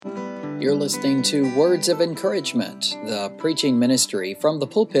You're listening to Words of Encouragement, the preaching ministry from the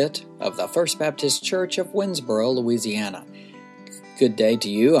pulpit of the First Baptist Church of Winsboro, Louisiana. Good day to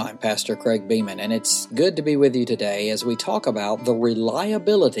you. I'm Pastor Craig Beeman, and it's good to be with you today as we talk about the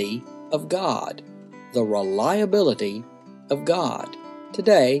reliability of God. The reliability of God.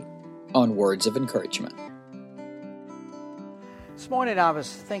 Today on Words of Encouragement. This morning I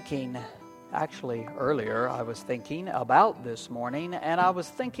was thinking, earlier I was thinking about this morning, and I was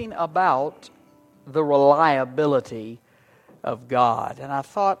thinking about the reliability of God. And I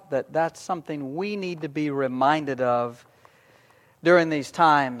thought that that's something we need to be reminded of during these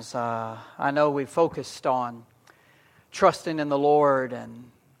times. I know we focused on trusting in the Lord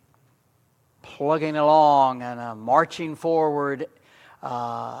and plugging along and marching forward.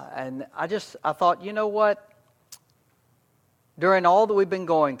 And I thought, you know what? During all that we've been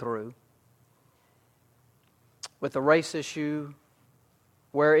going through, with the race issue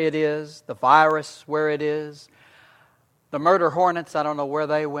where it is, the virus where it is, the murder hornets, I don't know where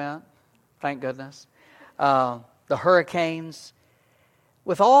they went, thank goodness, the hurricanes,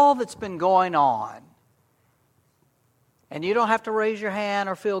 with all that's been going on, and you don't have to raise your hand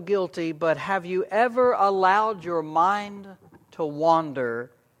or feel guilty, but have you ever allowed your mind to wander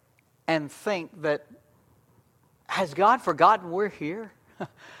and think that, has God forgotten we're here?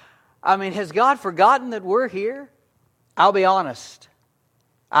 I mean, has God forgotten that we're here? I'll be honest.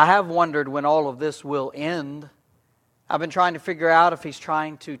 I have wondered when all of this will end. I've been trying to figure out if He's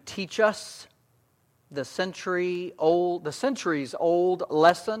trying to teach us the centuries-old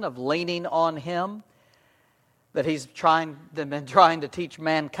lesson of leaning on Him that He's been trying to teach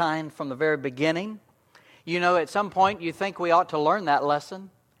mankind from the very beginning. You know, at some point you think we ought to learn that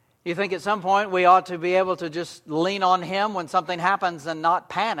lesson. You think at some point we ought to be able to just lean on Him when something happens and not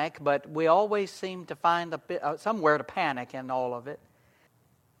panic, but we always seem to find somewhere to panic in all of it.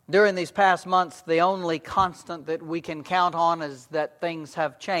 During these past months, the only constant that we can count on is that things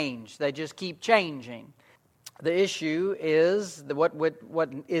have changed. They just keep changing. The issue is,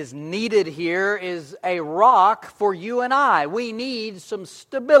 what is needed here is a rock for you and I. We need some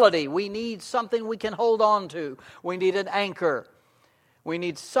stability. We need something we can hold on to. We need an anchor. We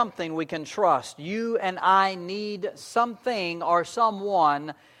need something we can trust. You and I need something or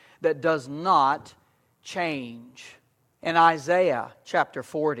someone that does not change. In Isaiah chapter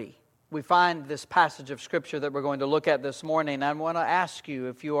 40, we find this passage of Scripture that we're going to look at this morning. I want to ask you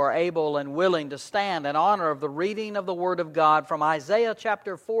if you are able and willing to stand in honor of the reading of the Word of God from Isaiah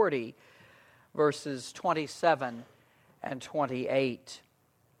chapter 40, verses 27 and 28.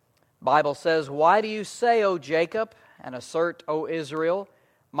 The Bible says, "Why do you say, O Jacob, and assert, O Israel,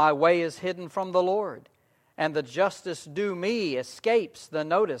 my way is hidden from the Lord, and the justice due me escapes the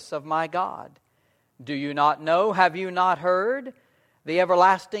notice of my God? Do you not know? Have you not heard? The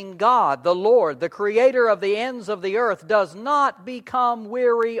everlasting God, the Lord, the Creator of the ends of the earth, does not become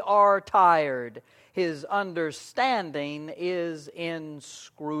weary or tired. His understanding is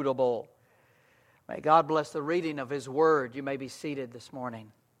inscrutable." May God bless the reading of His Word. You may be seated this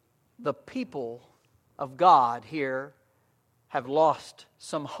morning. The people of God here have lost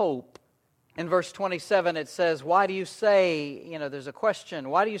some hope. In verse 27 it says, "Why do you say," there's a question,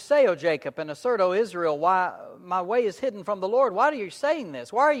 "Why do you say, O Jacob, and assert, O Israel, why my way is hidden from the Lord?" Why are you saying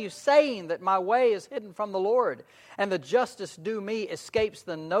this? Why are you saying that my way is hidden from the Lord, and the justice due me escapes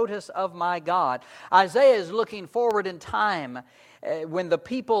the notice of my God? Isaiah is looking forward in time when the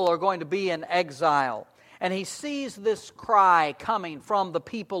people are going to be in exile, and he sees this cry coming from the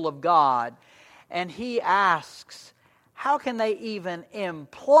people of God, and he asks, how can they even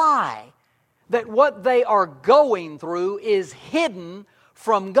imply that what they are going through is hidden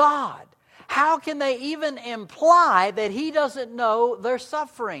from God? How can they even imply that He doesn't know they're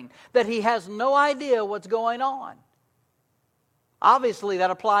suffering, that He has no idea what's going on? Obviously,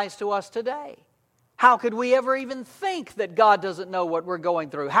 that applies to us today. How could we ever even think that God doesn't know what we're going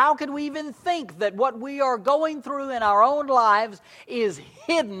through? How could we even think that what we are going through in our own lives is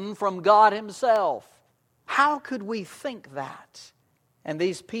hidden from God Himself? How could we think that? And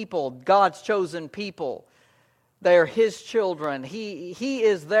these people, God's chosen people, they're His children. He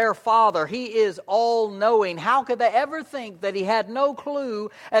is their Father. He is all-knowing. How could they ever think that He had no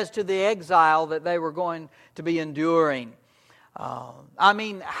clue as to the exile that they were going to be enduring?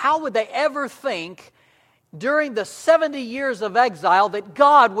 How would they ever think during the 70 years of exile that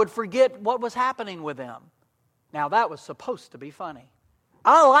God would forget what was happening with them? Now, that was supposed to be funny.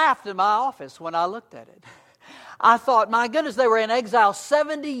 I laughed in my office when I looked at it. I thought, my goodness, they were in exile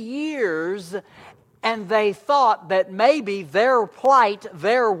 70 years, And they thought that maybe their plight,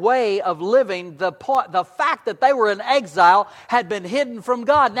 their way of living, the fact that they were in exile had been hidden from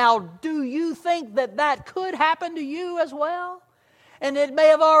God. Now, do you think that that could happen to you as well? And it may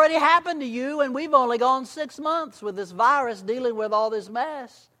have already happened to you, and we've only gone 6 months with this virus dealing with all this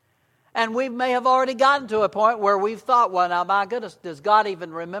mess. And we may have already gotten to a point where we've thought, well, now, my goodness, does God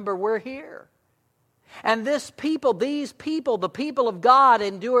even remember we're here? And these people, the people of God,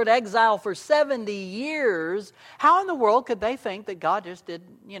 endured exile for 70 years. How in the world could they think that God just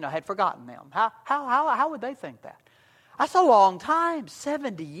had forgotten them? How would they think that? That's a long time,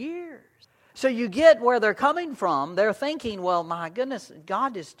 70 years. So you get where they're coming from. They're thinking, well, my goodness,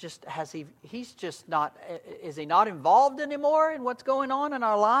 God is he not involved anymore in what's going on in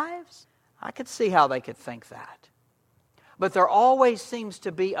our lives? I could see how they could think that. But there always seems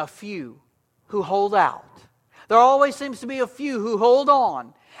to be a few who hold out. There always seems to be a few who hold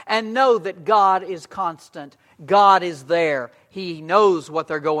on and know that God is constant. God is there. He knows what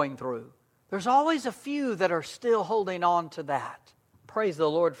they're going through. There's always a few that are still holding on to that. Praise the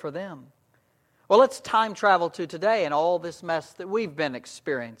Lord for them. Well, let's time travel to today and all this mess that we've been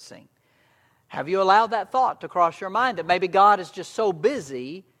experiencing. Have you allowed that thought to cross your mind that maybe God is just so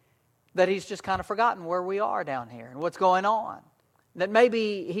busy that He's just kind of forgotten where we are down here and what's going on? That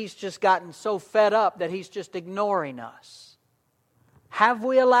maybe He's just gotten so fed up that He's just ignoring us. Have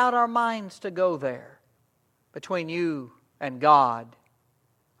we allowed our minds to go there between you and God?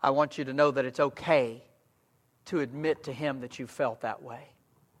 I want you to know that it's okay to admit to Him that you felt that way.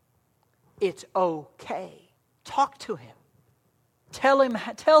 It's okay. Talk to Him. Tell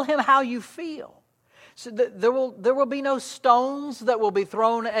Him how you feel. So there will be no stones that will be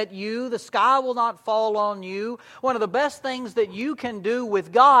thrown at you. The sky will not fall on you. One of the best things that you can do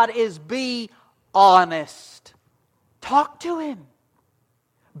with God is be honest. Talk to Him.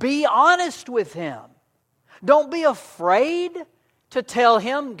 Be honest with Him. Don't be afraid to tell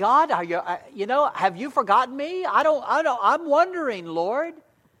Him, God, have you forgotten me? I'm wondering, Lord.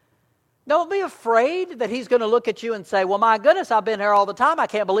 Don't be afraid that He's going to look at you and say, well, my goodness, I've been here all the time. I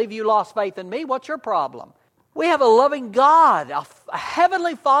can't believe you lost faith in me. What's your problem? We have a loving God, a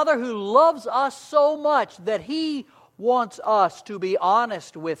heavenly Father who loves us so much that He wants us to be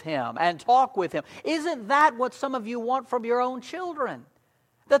honest with Him and talk with Him. Isn't that what some of you want from your own children?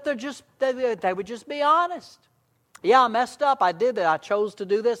 That they would just be honest. Yeah, I messed up. I did that. I chose to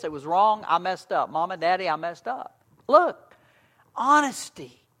do this. It was wrong. I messed up. Mama, Daddy, I messed up. Look,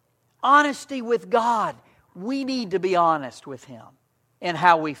 honesty. Honesty with God. We need to be honest with Him in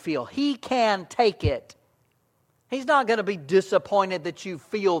how we feel. He can take it. He's not going to be disappointed that you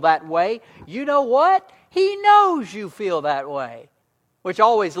feel that way. You know what? He knows you feel that way. Which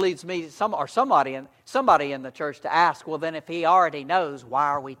always leads me, somebody in the church to ask, well then if He already knows, why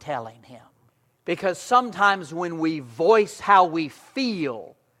are we telling Him? Because sometimes when we voice how we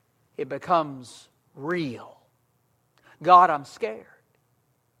feel, it becomes real. God, I'm scared.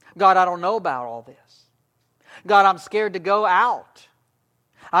 God, I don't know about all this. God, I'm scared to go out.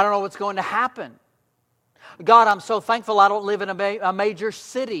 I don't know what's going to happen. God, I'm so thankful I don't live in a major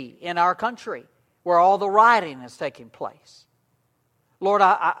city in our country where all the rioting is taking place. Lord,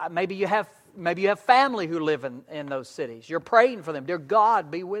 maybe you have family who live in those cities. You're praying for them. Dear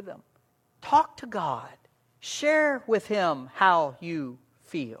God, be with them. Talk to God. Share with Him how you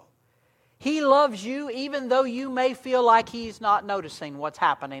feel. He loves you even though you may feel like He's not noticing what's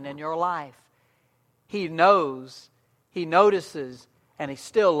happening in your life. He knows, He notices, and He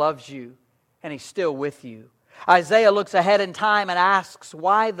still loves you, and He's still with you. Isaiah looks ahead in time and asks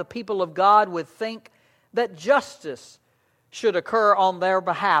why the people of God would think that justice should occur on their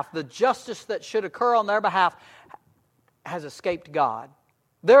behalf. The justice that should occur on their behalf has escaped God.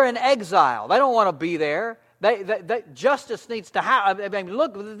 They're in exile. They don't want to be there. Justice needs to happen. I mean,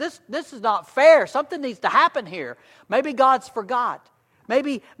 look, this is not fair. Something needs to happen here. Maybe God's forgot.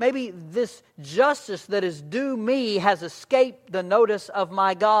 Maybe this justice that is due me has escaped the notice of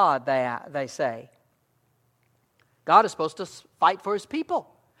my God, they say. God is supposed to fight for His people.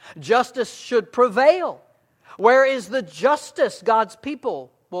 Justice should prevail. Where is the justice? God's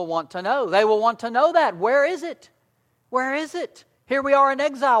people will want to know. They will want to know that. Where is it? Where is it? Here we are in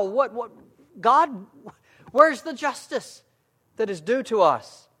exile. God, where's the justice that is due to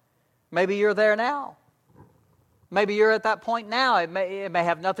us? Maybe you're there now. Maybe you're at that point now. It may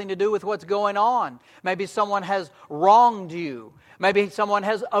have nothing to do with what's going on. Maybe someone has wronged you. Maybe someone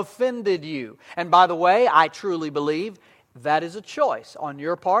has offended you. And by the way, I truly believe that is a choice on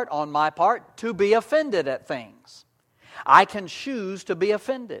your part, on my part, to be offended at things. I can choose to be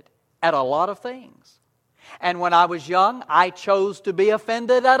offended at a lot of things. And when I was young, I chose to be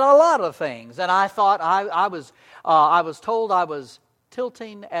offended at a lot of things. And I thought I was told I was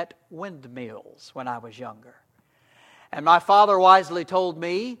tilting at windmills when I was younger. And my father wisely told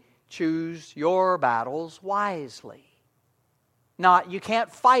me, choose your battles wisely. Now, you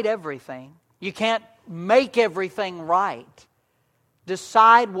can't fight everything. You can't make everything right.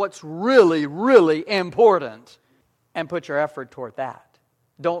 Decide what's really, really important and put your effort toward that.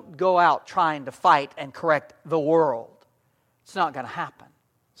 Don't go out trying to fight and correct the world. It's not going to happen.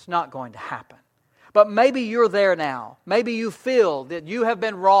 It's not going to happen. But maybe you're there now. Maybe you feel that you have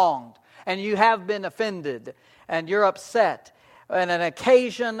been wronged and you have been offended and you're upset and an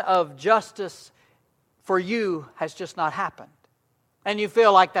occasion of justice for you has just not happened. And you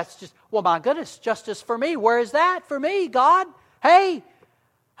feel like that's just, well, my goodness, justice for me. Where is that for me, God? Hey,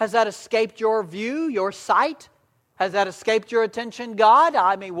 has that escaped your view, your sight? Has that escaped your attention, God?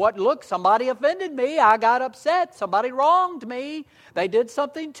 I mean, look, somebody offended me. I got upset. Somebody wronged me. They did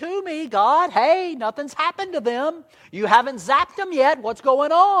something to me, God. Hey, nothing's happened to them. You haven't zapped them yet. What's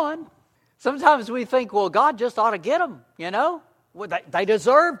going on? Sometimes we think, well, God just ought to get them, you know. They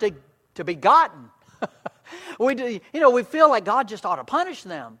deserve to be gotten. We feel like God just ought to punish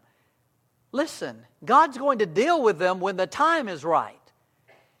them. Listen, God's going to deal with them when the time is right.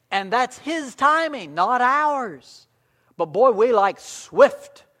 And that's His timing, not ours. But boy, we like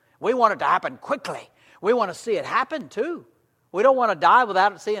swift. We want it to happen quickly. We want to see it happen too. We don't want to die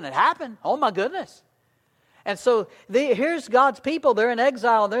without seeing it happen. Oh my goodness. And so here's God's people. They're in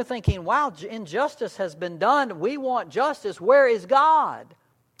exile and they're thinking, wow, injustice has been done. We want justice. Where is God?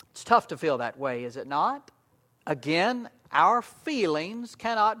 It's tough to feel that way, is it not? Again, our feelings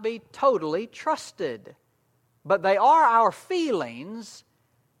cannot be totally trusted. But they are our feelings.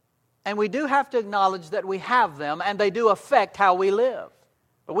 And we do have to acknowledge that we have them and they do affect how we live.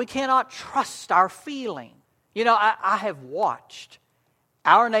 But we cannot trust our feeling. You know, I have watched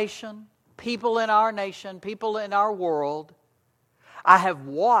our nation, people in our nation, people in our world. I have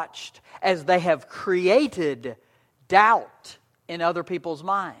watched as they have created doubt in other people's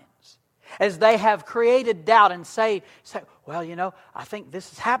minds. As they have created doubt and say, well, you know, I think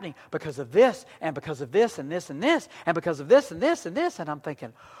this is happening because of this and because of this and this and this and because of this and this and this. And I'm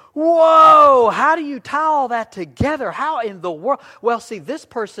thinking, whoa, how do you tie all that together? How in the world? Well, see, this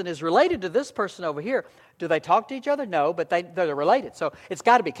person is related to this person over here. Do they talk to each other? No, but they're related. So it's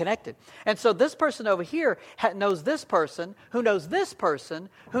got to be connected. And so this person over here knows this person, who knows this person,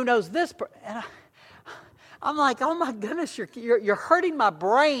 who knows this person. And I'm like, oh my goodness, you're hurting my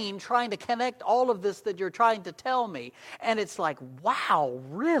brain trying to connect all of this that you're trying to tell me. And it's like, wow,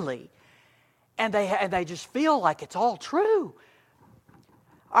 really? And they just feel like it's all true.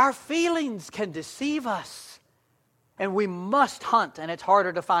 Our feelings can deceive us. And we must hunt, and it's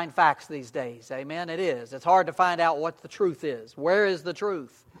harder to find facts these days. Amen? It is. It's hard to find out what the truth is. Where is the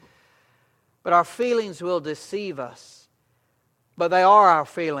truth? But our feelings will deceive us. But they are our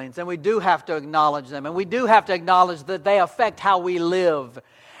feelings, and we do have to acknowledge them. And we do have to acknowledge that they affect how we live.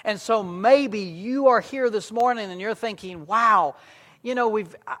 And so maybe you are here this morning and you're thinking, wow, you know,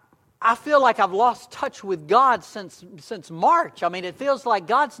 I feel like I've lost touch with God since March. I mean, it feels like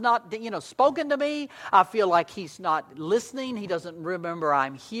God's not, spoken to me. I feel like He's not listening. He doesn't remember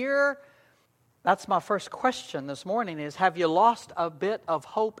I'm here. That's my first question this morning is, have you lost a bit of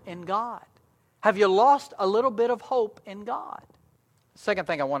hope in God? Have you lost a little bit of hope in God? Second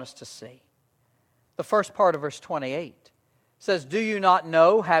thing I want us to see. The first part of verse 28 says, do you not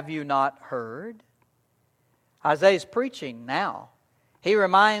know? Have you not heard? Isaiah's preaching now. He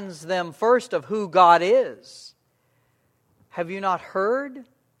reminds them first of who God is. Have you not heard?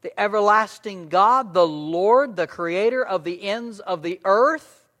 The everlasting God, the Lord, the creator of the ends of the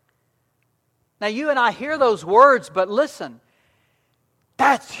earth. Now you and I hear those words, but listen,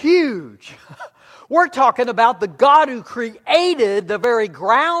 that's huge. We're talking about the God who created the very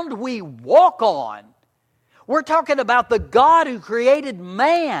ground we walk on. We're talking about the God who created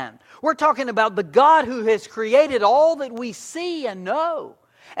man. We're talking about the God who has created all that we see and know.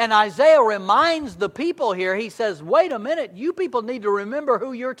 And Isaiah reminds the people here, he says, wait a minute, you people need to remember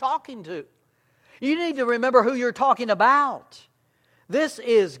who you're talking to. You need to remember who you're talking about. This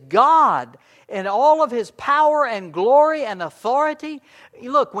is God in all of His power and glory and authority.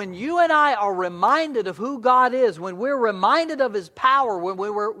 Look, when you and I are reminded of who God is, when we're reminded of His power,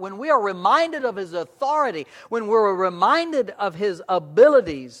 when we are reminded of His authority, when we're reminded of His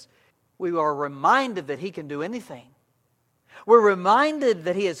abilities, we are reminded that He can do anything. We're reminded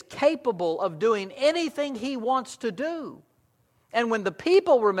that He is capable of doing anything He wants to do. And when the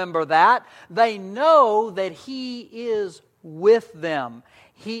people remember that, they know that He is with them.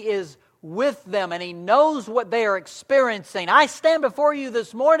 He is with them, and He knows what they are experiencing. I stand before you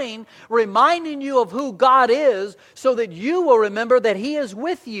this morning reminding you of who God is so that you will remember that He is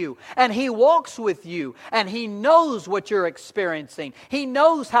with you, and He walks with you, and He knows what you're experiencing. He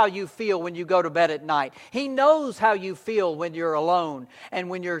knows how you feel when you go to bed at night. He knows how you feel when you're alone and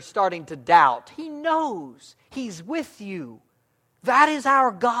when you're starting to doubt. He knows. He's with you. That is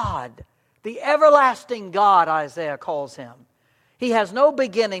our God, the everlasting God, Isaiah calls Him. He has no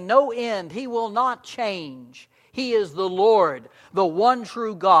beginning, no end. He will not change. He is the Lord, the one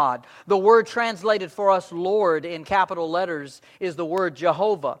true God. The word translated for us, Lord, in capital letters, is the word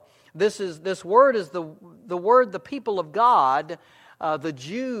Jehovah. This word is the word the people of God, the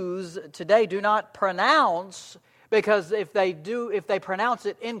Jews today, do not pronounce, because if they pronounce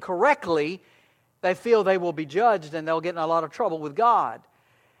it incorrectly, they feel they will be judged and they'll get in a lot of trouble with God.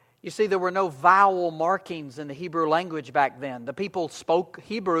 You see, there were no vowel markings in the Hebrew language back then. The people spoke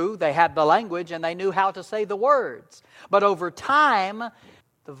Hebrew, they had the language, and they knew how to say the words. But over time,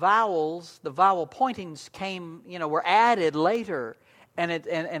 the vowel pointings were added later,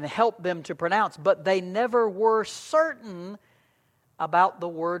 and helped them to pronounce. But they never were certain about the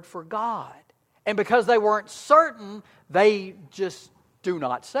word for God. And because they weren't certain, they just do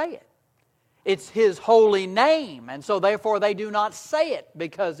not say it. It's His holy name, and so therefore they do not say it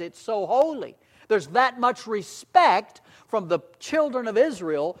because it's so holy. There's that much respect from the children of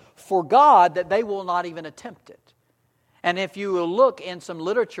Israel for God that they will not even attempt it. And if you will look in some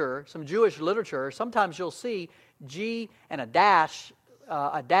literature, some Jewish literature, sometimes you'll see G and a dash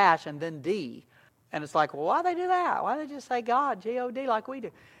and then D. And it's like, well, why do they do that? Why do they just say God, G-O-D, like we do?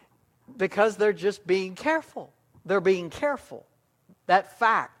 Because they're just being careful. They're being careful. That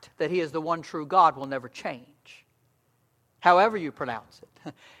fact that He is the one true God will never change. However you pronounce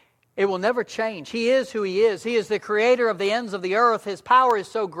it. It will never change. He is who He is. He is the creator of the ends of the earth. His power is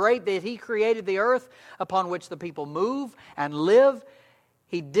so great that He created the earth upon which the people move and live.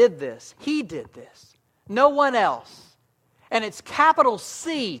 He did this. He did this. No one else. And it's capital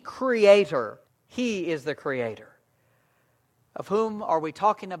C, Creator. He is the Creator. Of whom are we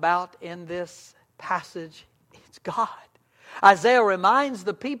talking about in this passage? It's God. Isaiah reminds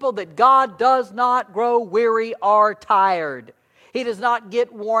the people that God does not grow weary or tired. He does not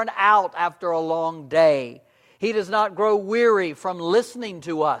get worn out after a long day. He does not grow weary from listening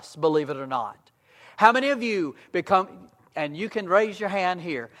to us, believe it or not. How many of you and you can raise your hand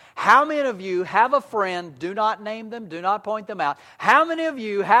here, how many of you have a friend, do not name them, do not point them out, how many of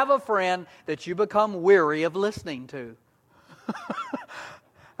you have a friend that you become weary of listening to?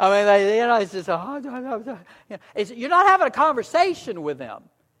 I mean, it's just you're not having a conversation with them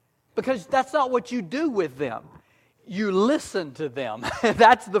because that's not what you do with them. You listen to them.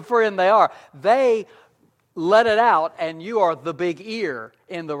 That's the friend they are. They let it out, and you are the big ear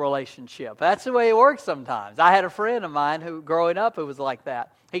in the relationship. That's the way it works sometimes. I had a friend of mine who, growing up, who was like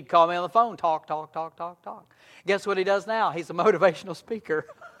that. He'd call me on the phone, talk. Guess what he does now? He's a motivational speaker.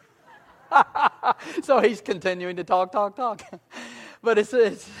 So he's continuing to talk. But it's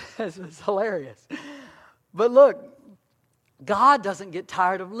hilarious. But look, God doesn't get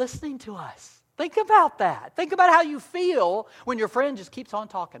tired of listening to us. Think about that. Think about how you feel when your friend just keeps on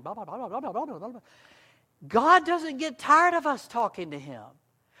talking. God doesn't get tired of us talking to Him.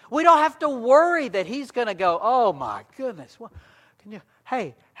 We don't have to worry that He's going to go, oh my goodness. Can you?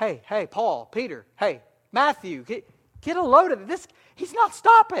 Hey, Paul, Peter, hey, Matthew, get a load of this. He's not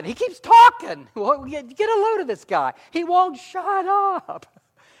stopping. He keeps talking. Get a load of this guy. He won't shut up.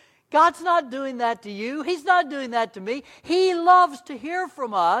 God's not doing that to you. He's not doing that to me. He loves to hear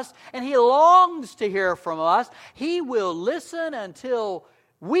from us, and He longs to hear from us. He will listen until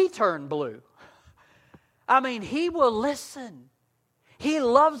we turn blue. I mean, He will listen. He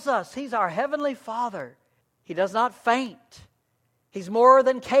loves us. He's our Heavenly Father. He does not faint. He's more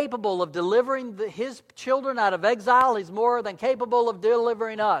than capable of delivering His children out of exile. He's more than capable of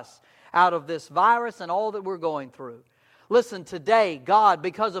delivering us out of this virus and all that we're going through. Listen, today, God,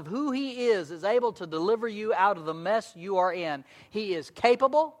 because of who He is able to deliver you out of the mess you are in. He is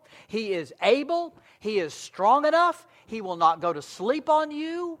capable. He is able. He is strong enough. He will not go to sleep on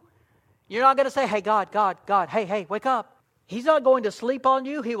you. You're not going to say, hey, God, hey, wake up. He's not going to sleep on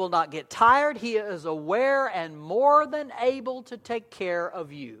you. He will not get tired. He is aware and more than able to take care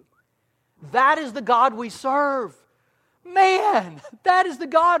of you. That is the God we serve. Man, that is the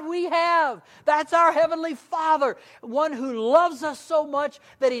God we have. That's our Heavenly Father, one who loves us so much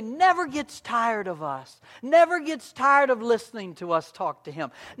that He never gets tired of us, never gets tired of listening to us talk to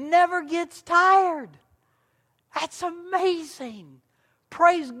Him, never gets tired. That's amazing.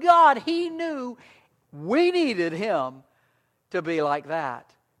 Praise God, He knew we needed Him to be like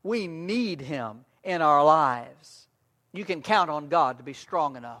that. We need Him in our lives. You can count on God to be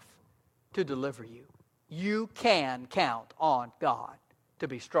strong enough to deliver you. You can count on God to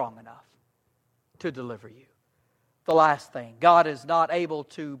be strong enough to deliver you. The last thing, God is not able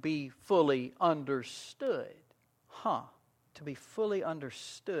to be fully understood. To be fully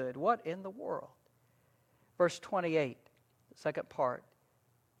understood. What in the world? Verse 28, the second part.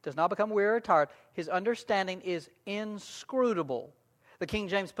 Does not become weary or tired. His understanding is inscrutable. The King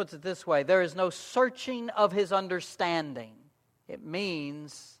James puts it this way: there is no searching of His understanding. It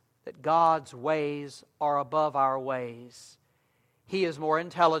means that God's ways are above our ways. He is more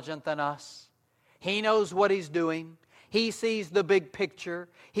intelligent than us. He knows what He's doing. He sees the big picture.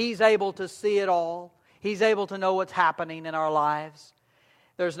 He's able to see it all. He's able to know what's happening in our lives.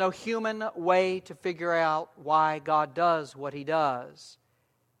 There's no human way to figure out why God does what He does.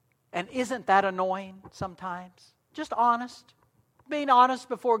 And isn't that annoying sometimes? Just honest. Being honest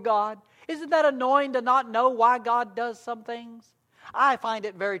before God. Isn't that annoying to not know why God does some things? I find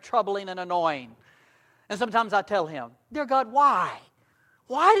it very troubling and annoying. And sometimes I tell Him, "Dear God, why?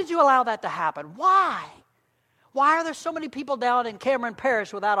 Why did you allow that to happen? Why? Why are there so many people down in Cameron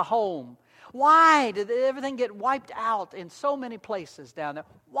Parish without a home? Why did everything get wiped out in so many places down there?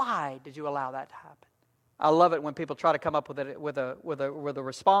 Why did you allow that to happen?" I love it when people try to come up with a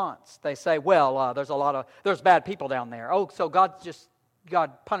response. They say, "Well, there's bad people down there. Oh, so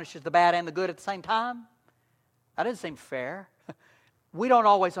God punishes the bad and the good at the same time?" That doesn't seem fair. We don't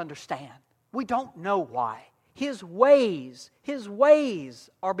always understand. We don't know why. His ways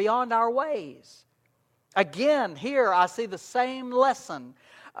are beyond our ways. Again, here I see the same lesson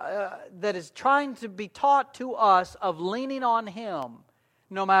that is trying to be taught to us of leaning on Him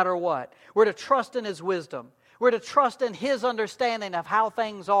no matter what. We're to trust in His wisdom. We're to trust in His understanding of how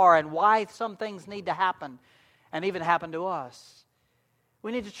things are and why some things need to happen and even happen to us.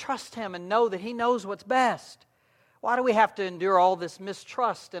 We need to trust Him and know that He knows what's best. Why do we have to endure all this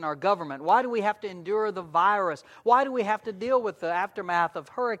mistrust in our government? Why do we have to endure the virus? Why do we have to deal with the aftermath of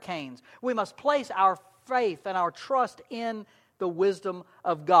hurricanes? We must place our faith and our trust in the wisdom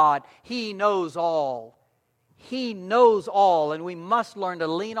of God. He knows all. He knows all, and we must learn to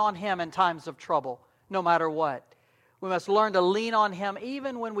lean on Him in times of trouble, no matter what. We must learn to lean on Him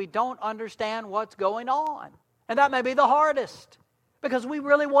even when we don't understand what's going on. And that may be the hardest, because we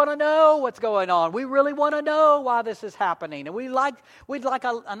really want to know what's going on. We really want to know why this is happening. And we'd like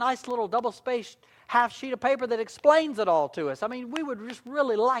a nice little double-spaced half sheet of paper that explains it all to us. I mean, we would just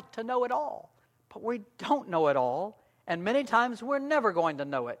really like to know it all. But we don't know it all. And many times we're never going to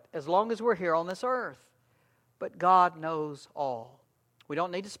know it as long as we're here on this earth. But God knows all. We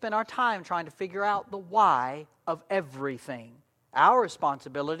don't need to spend our time trying to figure out the why of everything. Our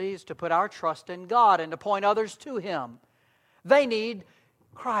responsibility is to put our trust in God and to point others to Him. They need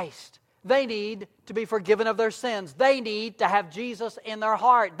Christ. They need to be forgiven of their sins. They need to have Jesus in their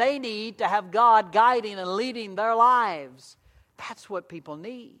heart. They need to have God guiding and leading their lives. That's what people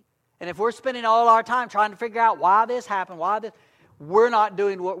need. And if we're spending all our time trying to figure out why this happened, we're not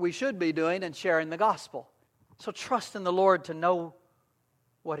doing what we should be doing and sharing the gospel. So trust in the Lord to know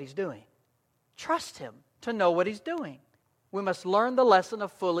what He's doing. Trust Him to know what He's doing. We must learn the lesson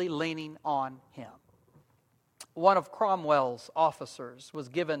of fully leaning on Him. One of Cromwell's officers was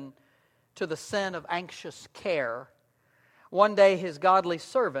given to the sin of anxious care. One day his godly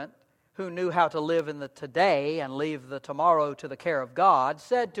servant, who knew how to live in the today and leave the tomorrow to the care of God,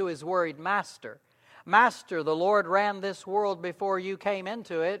 said to his worried master, "Master, the Lord ran this world before you came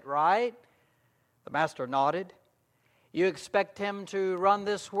into it, right?" The master nodded. "You expect Him to run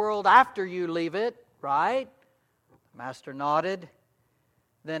this world after you leave it, right?" The master nodded.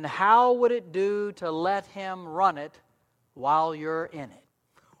 "Then how would it do to let Him run it while you're in it?"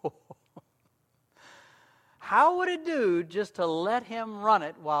 How would it do just to let Him run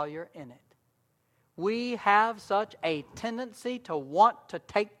it while you're in it? We have such a tendency to want to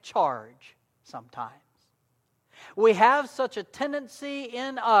take charge sometimes. We have such a tendency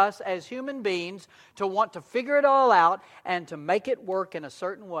in us as human beings to want to figure it all out and to make it work in a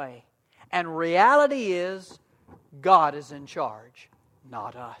certain way. And reality is, God is in charge,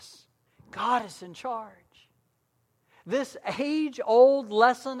 not us. God is in charge. This age-old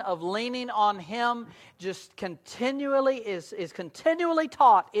lesson of leaning on Him just continually is continually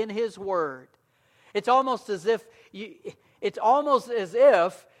taught in His Word. It's almost as if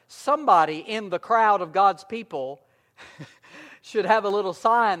somebody in the crowd of God's people should have a little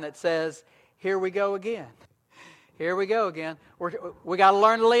sign that says, "Here we go again. Here we go again. We got to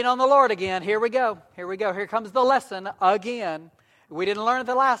learn to lean on the Lord again. Here we go. Here we go. Here comes the lesson again. We didn't learn it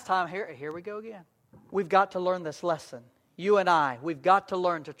the last time. Here we go again." We've got to learn this lesson. You and I, we've got to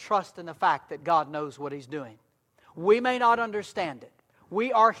learn to trust in the fact that God knows what He's doing. We may not understand it.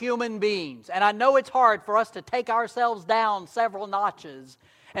 We are human beings, and I know it's hard for us to take ourselves down several notches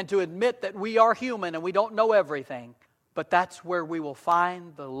and to admit that we are human and we don't know everything. But that's where we will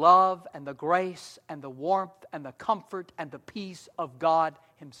find the love and the grace and the warmth and the comfort and the peace of God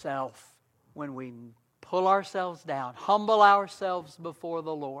Himself. When we pull ourselves down, humble ourselves before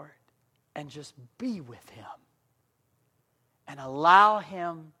the Lord, and just be with Him. And allow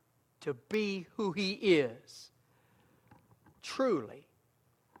Him to be who He is. Truly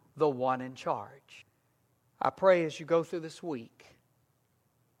the one in charge. I pray as you go through this week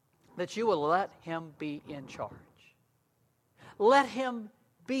that you will let Him be in charge. Let Him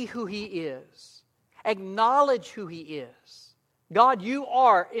be who He is. Acknowledge who He is. God, you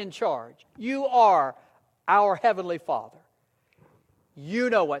are in charge. You are our Heavenly Father. You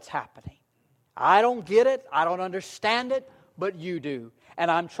know what's happening. I don't get it. I don't understand it, but you do.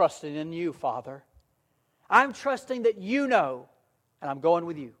 And I'm trusting in you, Father. I'm trusting that you know, and I'm going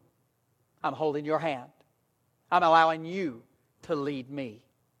with you. I'm holding your hand. I'm allowing you to lead me.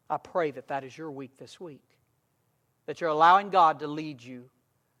 I pray that that is your week this week. That you're allowing God to lead you,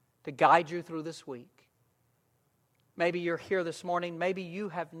 to guide you through this week. Maybe you're here this morning. Maybe you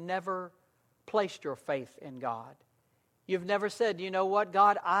have never placed your faith in God. You've never said, you know what,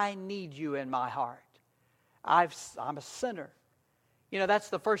 God, I need you in my heart. I'm a sinner. You know, that's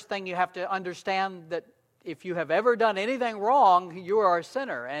the first thing you have to understand, that if you have ever done anything wrong, you are a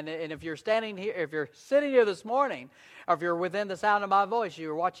sinner. And if you're standing here, if you're sitting here this morning, or if you're within the sound of my voice,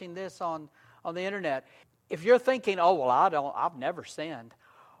 you're watching this on the internet, if you're thinking, oh, well, I've never sinned.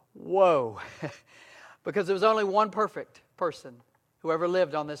 Whoa. Because there was only one perfect person who ever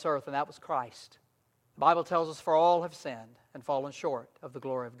lived on this earth, and that was Christ. The Bible tells us, for all have sinned and fallen short of the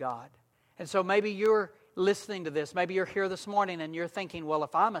glory of God. And so maybe you're listening to this. Maybe you're here this morning and you're thinking, well,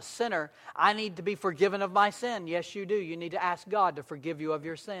 if I'm a sinner, I need to be forgiven of my sin. Yes, you do. You need to ask God to forgive you of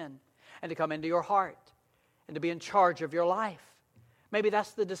your sin and to come into your heart and to be in charge of your life. Maybe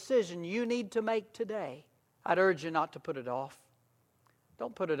that's the decision you need to make today. I'd urge you not to put it off.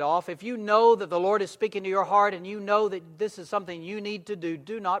 Don't put it off. If you know that the Lord is speaking to your heart and you know that this is something you need to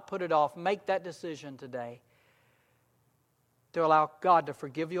do not put it off. Make that decision today to allow God to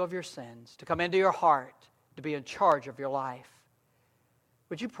forgive you of your sins, to come into your heart, to be in charge of your life.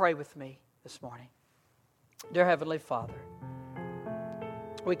 Would you pray with me this morning? Dear Heavenly Father,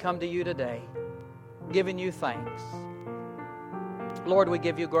 we come to you today giving you thanks. Lord, we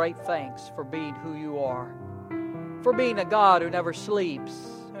give you great thanks for being who you are, for being a God who never sleeps,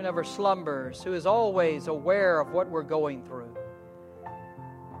 who never slumbers, who is always aware of what we're going through.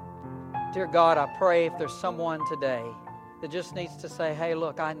 Dear God, I pray if there's someone today that just needs to say, hey,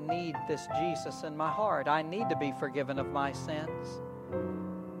 look, I need this Jesus in my heart. I need to be forgiven of my sins.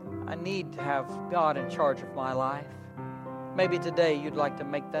 I need to have God in charge of my life. Maybe today you'd like to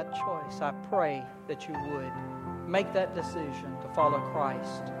make that choice. I pray that you would make that decision to follow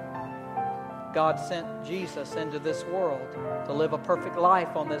Christ. God sent Jesus into this world to live a perfect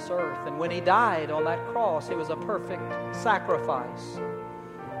life on this earth. And when He died on that cross, He was a perfect sacrifice.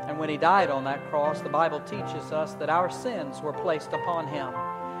 And when He died on that cross, the Bible teaches us that our sins were placed upon Him.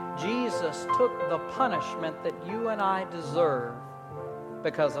 Jesus took the punishment that you and I deserve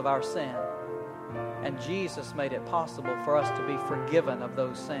because of our sin. And Jesus made it possible for us to be forgiven of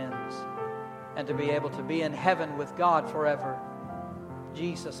those sins and to be able to be in heaven with God forever.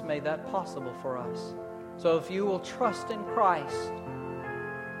 Jesus made that possible for us. So if you will trust in Christ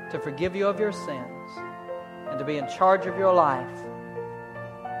to forgive you of your sins and to be in charge of your life,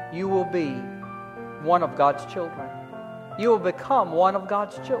 you will be one of God's children. You will become one of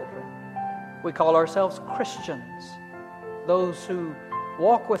God's children. We call ourselves Christians, those who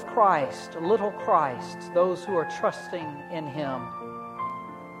walk with Christ, little Christs, those who are trusting in Him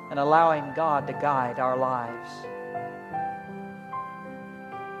and allowing God to guide our lives.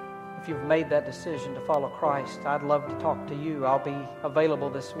 If you've made that decision to follow Christ, I'd love to talk to you. I'll be available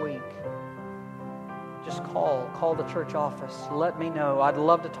this week. Just call the church office. Let me know. I'd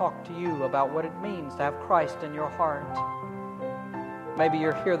love to talk to you about what it means to have Christ in your heart. Maybe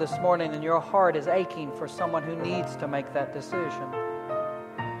you're here this morning and your heart is aching for someone who needs to make that decision.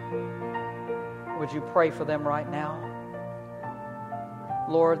 Would you pray for them right now?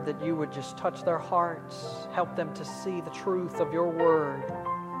 Lord, that you would just touch their hearts, help them to see the truth of your word.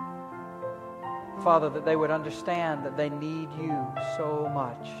 Father, that they would understand that they need you so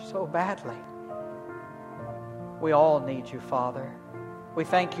much, so badly. We all need you, Father. We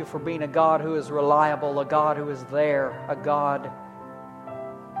thank you for being a God who is reliable, a God who is there, a God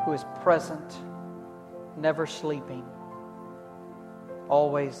who is present, never sleeping.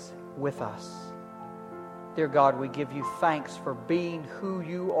 always with us. Dear God, we give you thanks for being who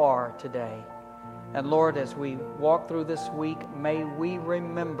you are today. And Lord, as we walk through this week, may we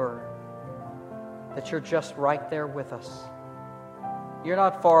remember that you're just right there with us. You're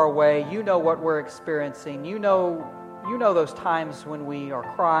not far away. You know what we're experiencing. You know those times when we are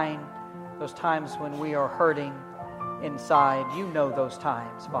crying, those times when we are hurting inside. You know those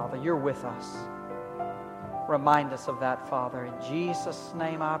times, Father. You're with us. Remind us of that, Father. In Jesus'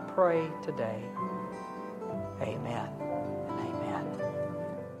 name I pray today. Amen and amen.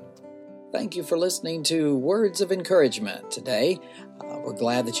 Thank you for listening to Words of Encouragement today. We're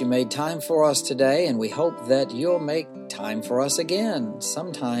glad that you made time for us today, and we hope that you'll make time for us again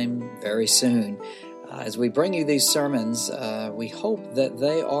sometime very soon. As we bring you these sermons, we hope that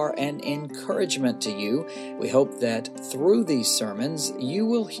they are an encouragement to you. We hope that through these sermons, you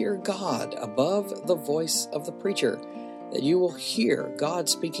will hear God above the voice of the preacher, that you will hear God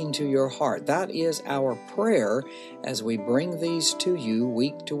speaking to your heart. That is our prayer as we bring these to you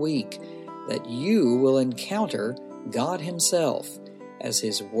week to week, that you will encounter God Himself as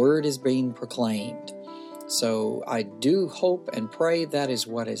His Word is being proclaimed. So I do hope and pray that is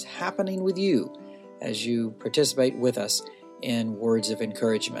what is happening with you as you participate with us in Words of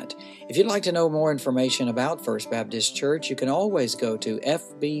Encouragement. If you'd like to know more information about First Baptist Church, you can always go to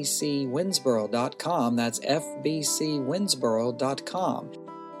fbcwinsboro.com. That's fbcwinsboro.com.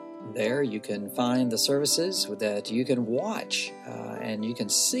 There you can find the services that you can watch and you can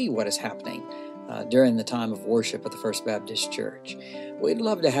see what is happening during the time of worship at the First Baptist Church. We'd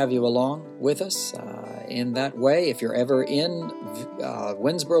love to have you along with us in that way. If you're ever in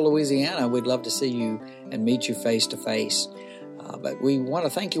Winsboro, Louisiana, we'd love to see you and meet you face to face. But we want to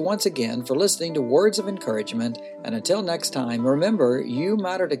thank you once again for listening to Words of Encouragement. And until next time, remember, you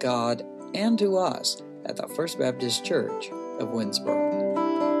matter to God and to us at the First Baptist Church of Winsboro.